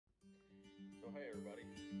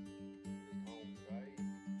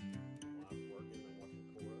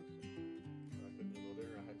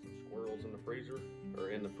freezer or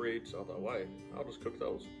in the fridge. So I thought, wait, I'll just cook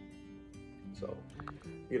those. So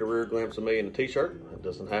get a rear glimpse of me in a t-shirt. It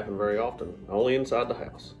doesn't happen very often, only inside the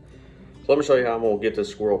house. So let me show you how I'm gonna get this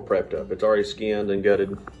squirrel prepped up. It's already skinned and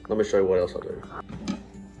gutted. Let me show you what else I do.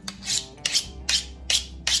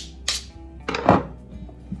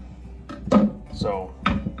 So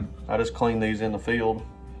I just clean these in the field,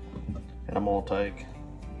 and I'm gonna take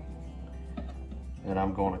and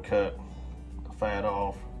I'm gonna cut the fat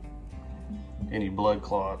off, any blood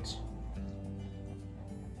clots,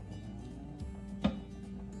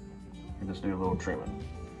 and just do a little trimming.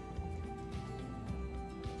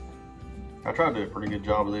 I try to do a pretty good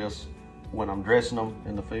job of this when I'm dressing them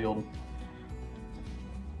in the field,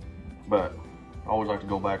 but I always like to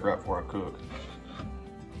go back right before I cook.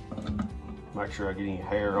 Make sure I get any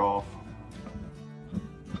hair off.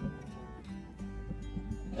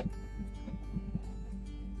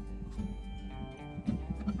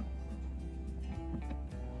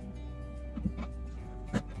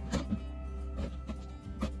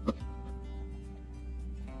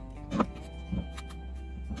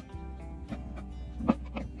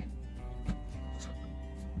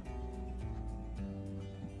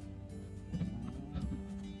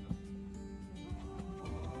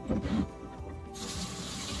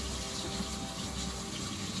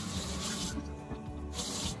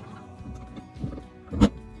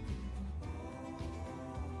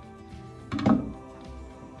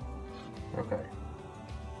 Okay.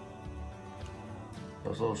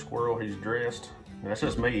 This little squirrel, he's dressed. And that's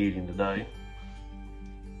just me eating today.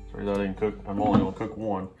 So I didn't cook. I'm only gonna cook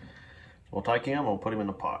one. So we'll take him, we'll put him in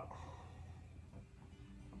the pot.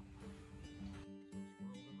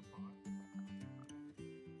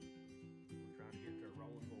 Trying to get their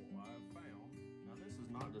rolling bowl I found. Now this is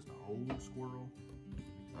not just an old squirrel,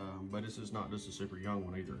 but this is not just a super young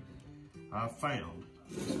one either. I found,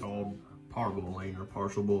 it's called parboiling or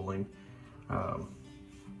partial boiling.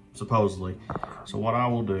 Supposedly. So what I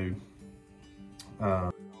will do,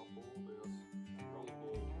 I'll boil this, rolling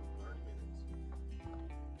boil 30 minutes,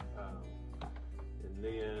 and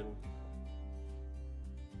then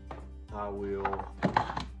I will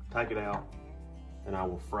take it out and I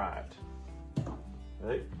will fry it.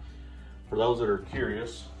 Okay. For those that are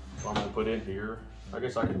curious, I'm gonna put in here, I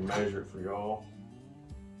guess I can measure it for y'all.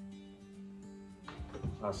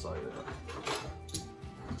 I say that.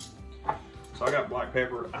 So I got black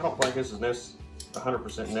pepper. I don't think this is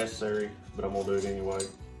 100% necessary, but I'm gonna do it anyway.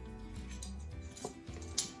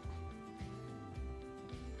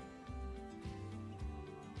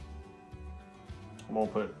 I'm gonna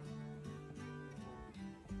put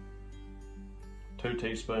 2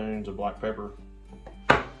 teaspoons of black pepper,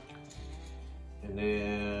 and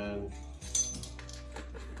then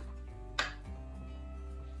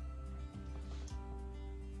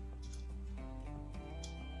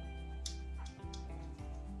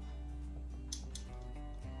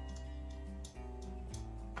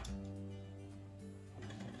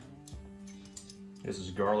this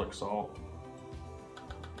is garlic salt.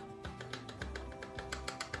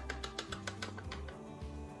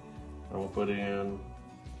 I'm gonna put in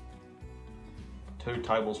 2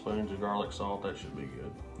 tablespoons of garlic salt. That should be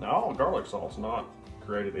good. Now all garlic salt's not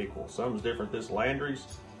created equal. Some's different. This Landry's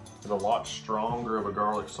is a lot stronger of a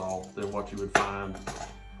garlic salt than what you would find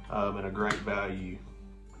in a Great Value.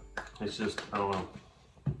 It's just, I don't know.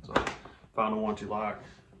 So find the one you like.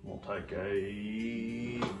 I'm gonna take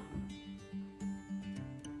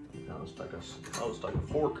I'll just take a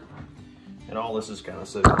fork, and all this is kind of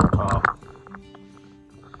sitting on top.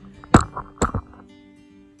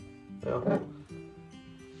 Yeah.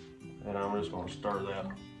 And I'm just going to stir that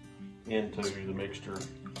into the mixture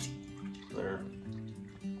there.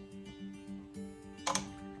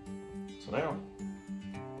 So now,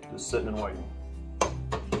 just sitting and waiting.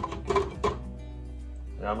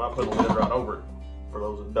 Now I'm not putting a lid right over it. For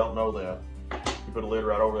those that don't know that, you put a lid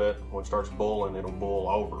right over that, when it starts boiling, it'll boil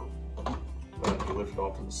over. But if you lift it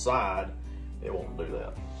off to the side, it won't do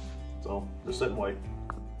that. So just sit and wait.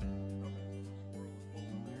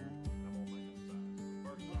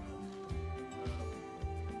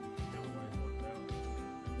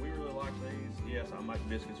 We really like these. Yes, I make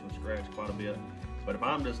biscuits from scratch quite a bit. But if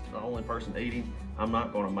I'm just the only person eating, I'm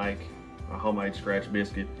not going to make a homemade scratch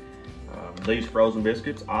biscuit. These frozen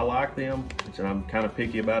biscuits, I like them, and I'm kind of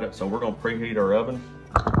picky about it. So we're going to preheat our oven.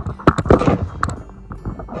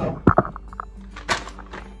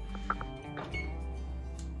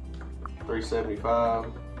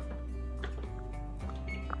 375.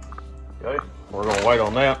 Okay, we're gonna wait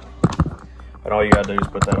on that. And all you gotta do is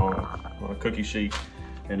put that on a cookie sheet,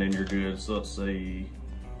 and then you're good. So let's see.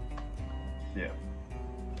 Yeah.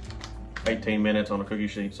 18 minutes on a cookie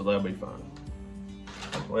sheet, so that'll be fine.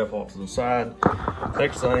 Left off to the side.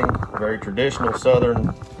 Next thing, very traditional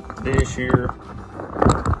southern dish here.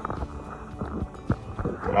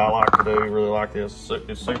 What I like to do, really like this,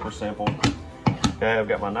 it's super simple. Okay, I've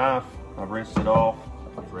got my knife, I've rinsed it off.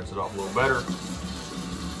 Rinse it off a little better.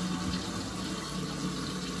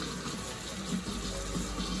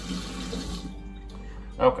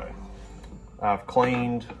 Okay, I've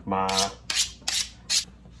cleaned my,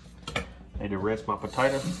 need to rinse my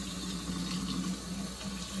potato.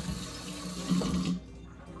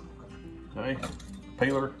 Okay,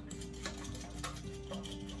 peeler.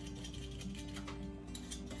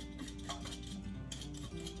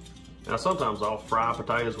 Now sometimes I'll fry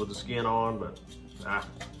potatoes with the skin on, but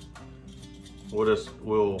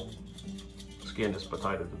we'll skin this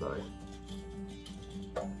potato today.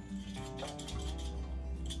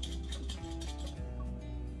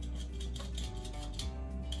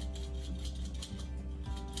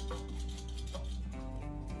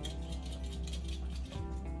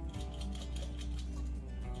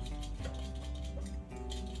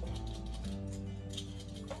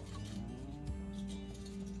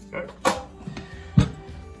 Okay.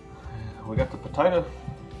 We got the potato.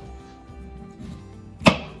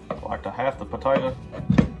 I like to half the potato,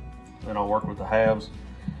 then I'll work with the halves.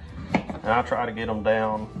 And I try to get them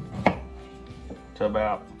down to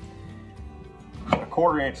about a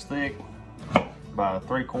 1/4 inch thick by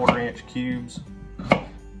 3/4 inch cubes.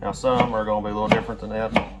 Now some are going to be a little different than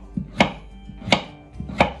that.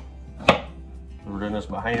 We're doing this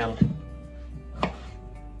by hand.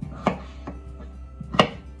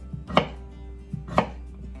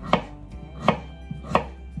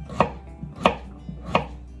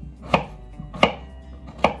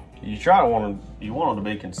 You want them to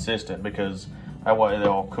be consistent because that way they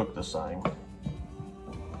all cook the same.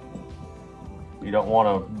 You don't want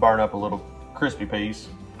to burn up a little crispy piece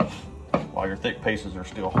while your thick pieces are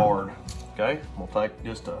still hard. Okay, we'll take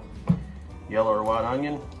just a yellow or white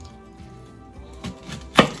onion.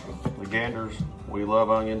 The Ganders, we love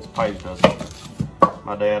onions. Paige doesn't.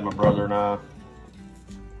 My dad, my brother, and I,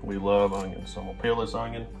 we love onions. So I'm gonna peel this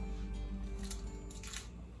onion.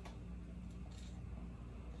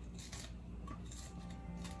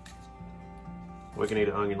 We can eat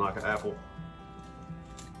an onion like an apple.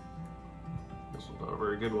 This one's not a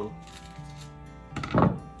very good one.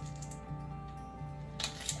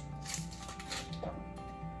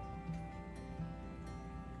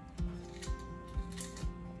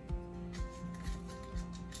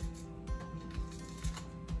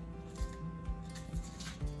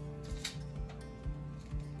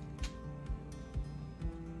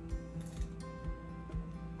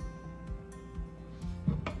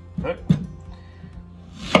 Okay.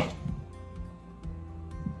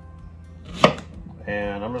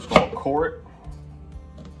 And I'm just going to core it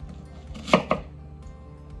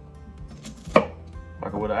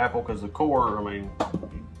like I would an apple, because the core, I mean,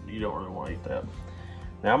 you don't really want to eat that.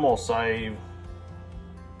 Now I'm going to save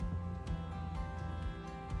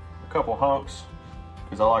a couple hunks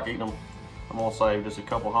because I like eating them. I'm going to save just a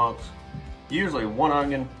couple hunks. Usually one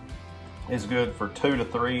onion is good for 2 to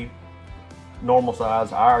 3 normal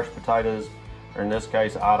size Irish potatoes, or in this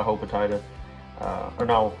case Idaho potato. Or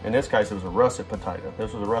no, in this case it was a russet potato.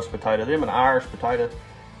 This was a russet potato. Them and Irish potato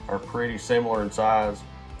are pretty similar in size,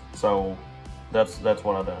 so that's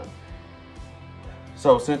what I've done.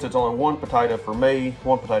 So since it's only one potato for me,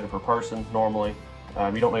 one potato per person normally,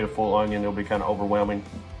 you don't need a full onion, it'll be kind of overwhelming.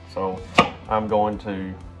 So I'm going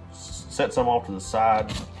to set some off to the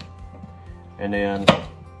side, and then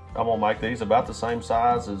I'm gonna make these about the same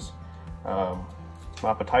size as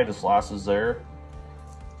my potato slices there.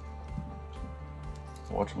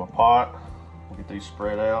 Watch my pot. We'll get these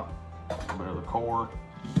spread out. A bit of the core.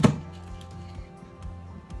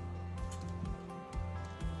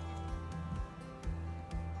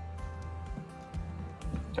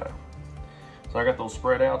 Okay. So I got those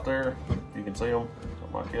spread out there. You can see them,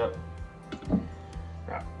 something like that.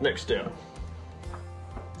 Right, next step.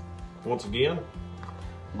 Once again,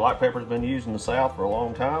 black pepper's been used in the South for a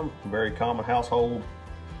long time. A very common household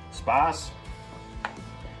spice.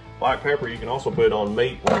 Black pepper you can also put on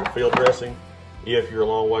meat when you're field dressing if you're a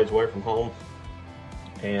long ways away from home,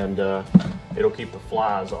 and it'll keep the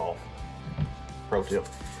flies off. Pro tip.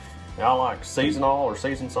 Now I like seasonal or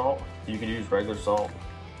seasoned salt. You can use regular salt,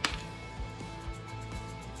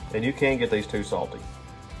 and you can get these too salty.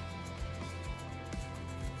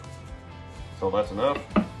 So that's enough.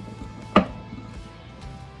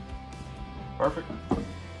 Perfect.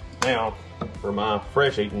 Now for my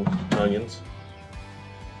fresh eating onions,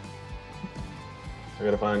 I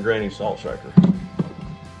gotta find Granny's salt shaker.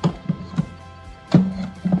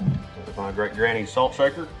 great granny's salt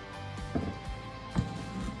shaker.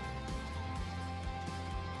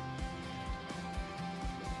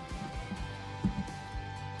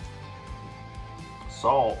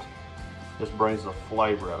 Salt just brings the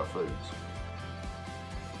flavor out of foods.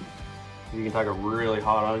 You can take a really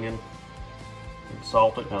hot onion and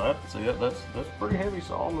salt it. Now that's pretty heavy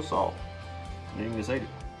salt on the salt. You can just eat it.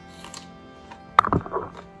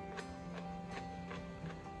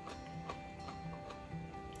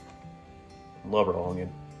 Love her onion.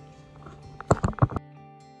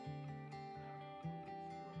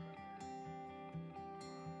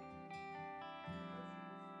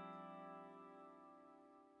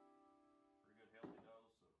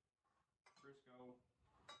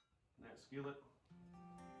 In that skillet.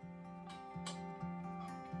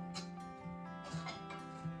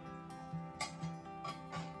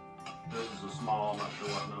 This is a small, I'm not sure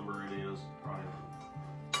what number it is, probably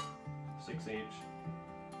 6-inch.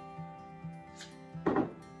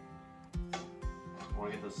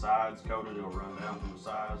 Want to get the sides coated, it'll run down from the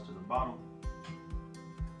sides to the bottom.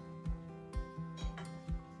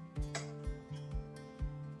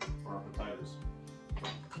 For our potatoes.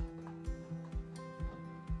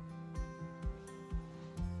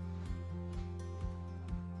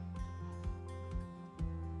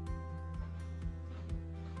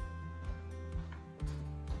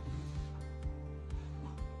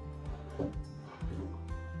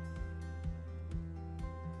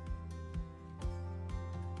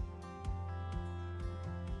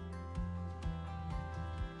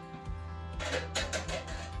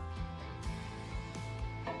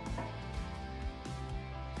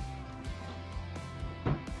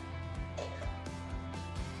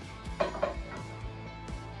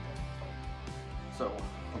 So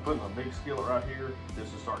I'm putting a big skillet right here.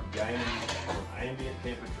 This will start gaining some ambient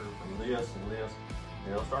temperature from this and this.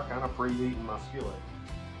 And it'll start kind of preheating my skillet.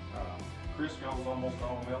 Crisco's almost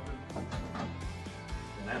all melted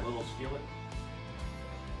in that little skillet.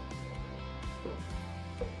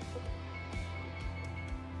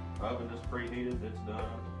 Oven just preheated, it's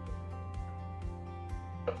done.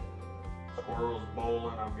 Squirrel's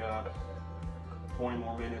boiling, I've got 20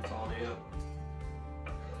 more minutes on it.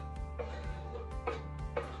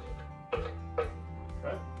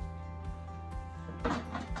 Okay.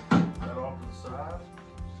 That off to the side.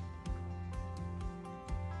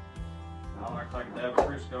 Now I like to take a dab of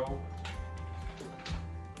Crisco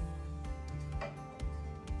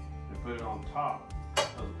and put it on top of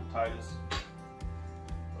the potatoes.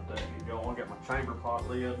 Let that get going. Got my chamber pot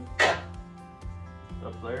lid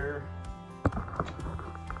up there.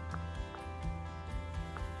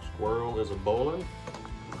 Squirrel is a boiling.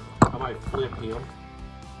 I might flip him.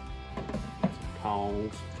 Some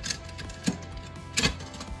tongs.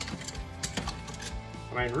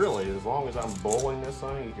 I mean, really, as long as I'm boiling this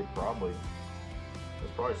thing, you could probably,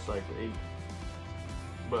 it's probably safe to eat.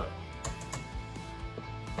 But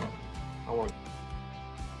I want to.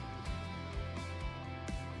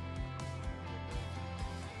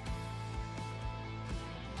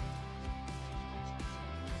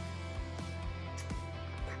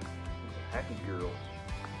 Happy girl.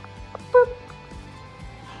 Boop.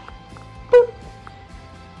 Boop.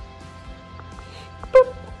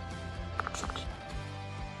 Boop.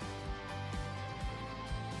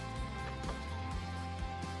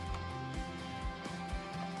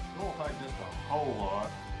 I won't take just a whole lot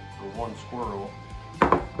for one squirrel. I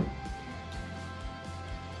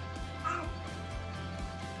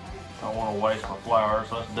don't want to waste my flour,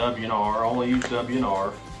 so that's W&R. I only use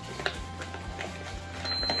W&R.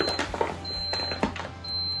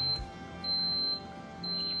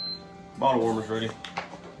 Bottle warmer's ready.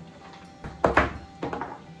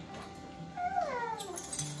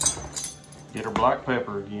 Get her black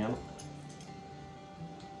pepper again.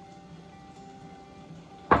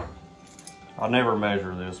 I never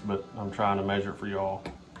measure this, but I'm trying to measure it for y'all.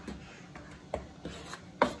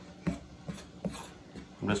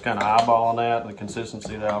 I'm just kind of eyeballing that, the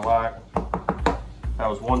consistency that I like. That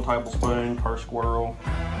was 1 tablespoon per squirrel.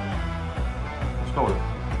 Let's go with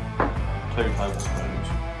 2 tablespoons.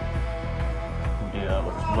 Yeah, it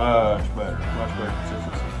looks much better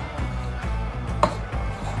consistency.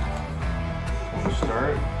 We'll stir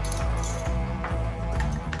it.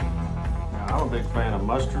 Now, I'm a big fan of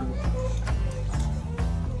mustard.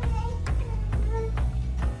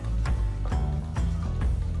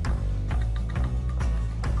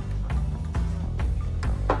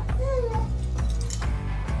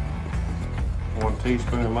 One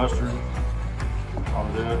teaspoon of mustard.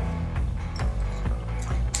 I'll do it.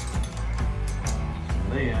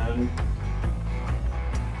 Then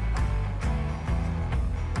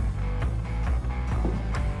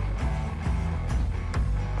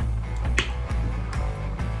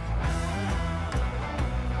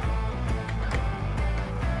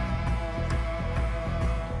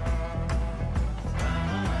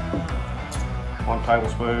 1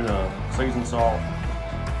 tablespoon of seasoned salt.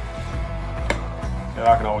 And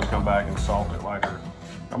I can always come back and salt it later.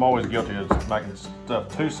 I'm always guilty of making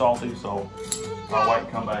stuff too salty, so I'll wait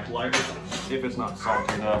and come back later if it's not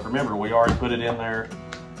salty enough. Remember, we already put it in there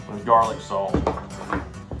with garlic salt.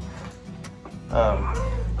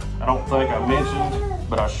 I don't think I mentioned,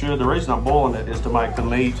 but I should. The reason I'm boiling it is to make the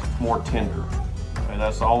meat more tender. And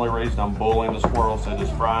that's the only reason I'm boiling the squirrel instead of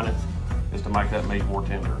just frying it, is to make that meat more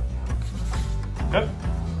tender. Okay.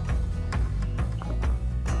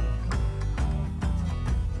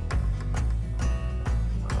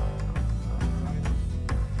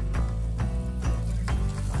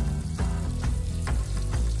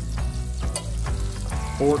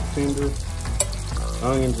 Pork tender.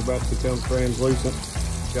 Onions about to become translucent.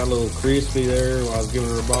 Got a little crispy there while I was giving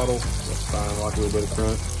her a bottle. That's fine, I like a little bit of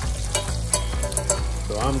crunch.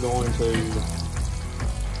 So I'm going to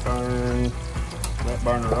turn that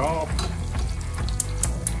burner off.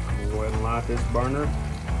 We'll go ahead and light this burner.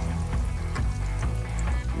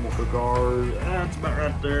 We'll cook ours. That's about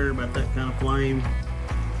right there, about that kind of flame.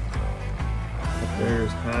 Up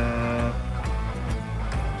there's high.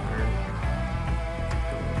 There.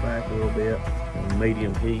 Back a little bit on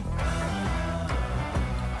medium heat.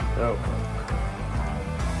 So.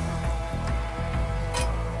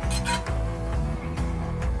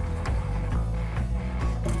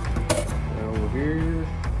 Over here,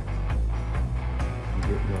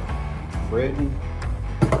 get my breading,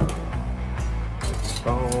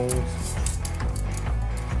 tongs,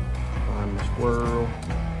 find the squirrel,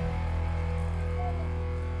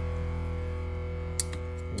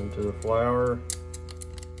 into the flour.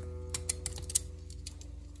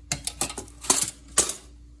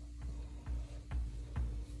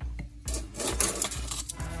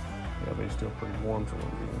 That'll be still pretty warm, so we'll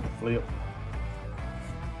give it a flip.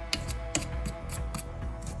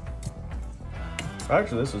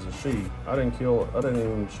 Actually, this is a she. I didn't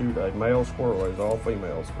even shoot a male squirrel. It's all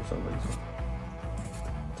females for some reason,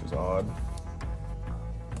 which is odd.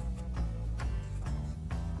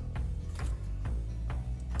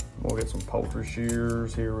 We'll get some poultry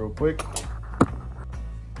shears here real quick.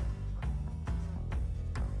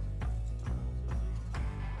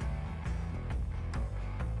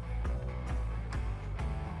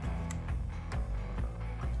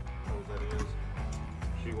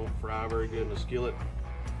 She won't fry very good in the skillet,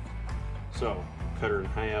 so cut her in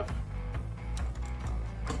half.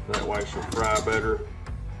 That way she'll fry better.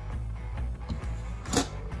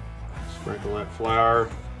 Sprinkle that flour,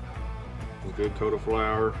 a good coat of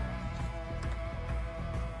flour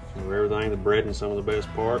over everything, the bread and some of the best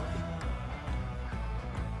part.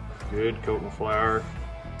 Good coating of flour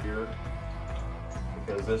here,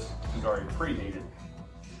 because this is already preheated.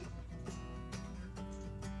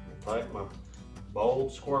 Take my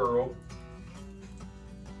boiled squirrel,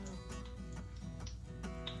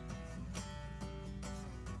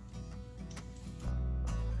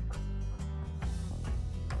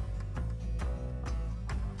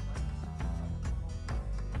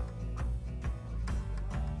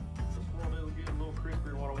 get a little crispier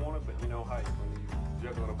than what I wanted, but you know, hey, when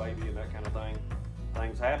you're juggling a baby and that kind of thing,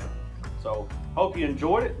 things happen. So hope you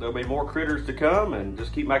enjoyed it. There'll be more critters to come, and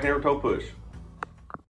just keep making every toe push.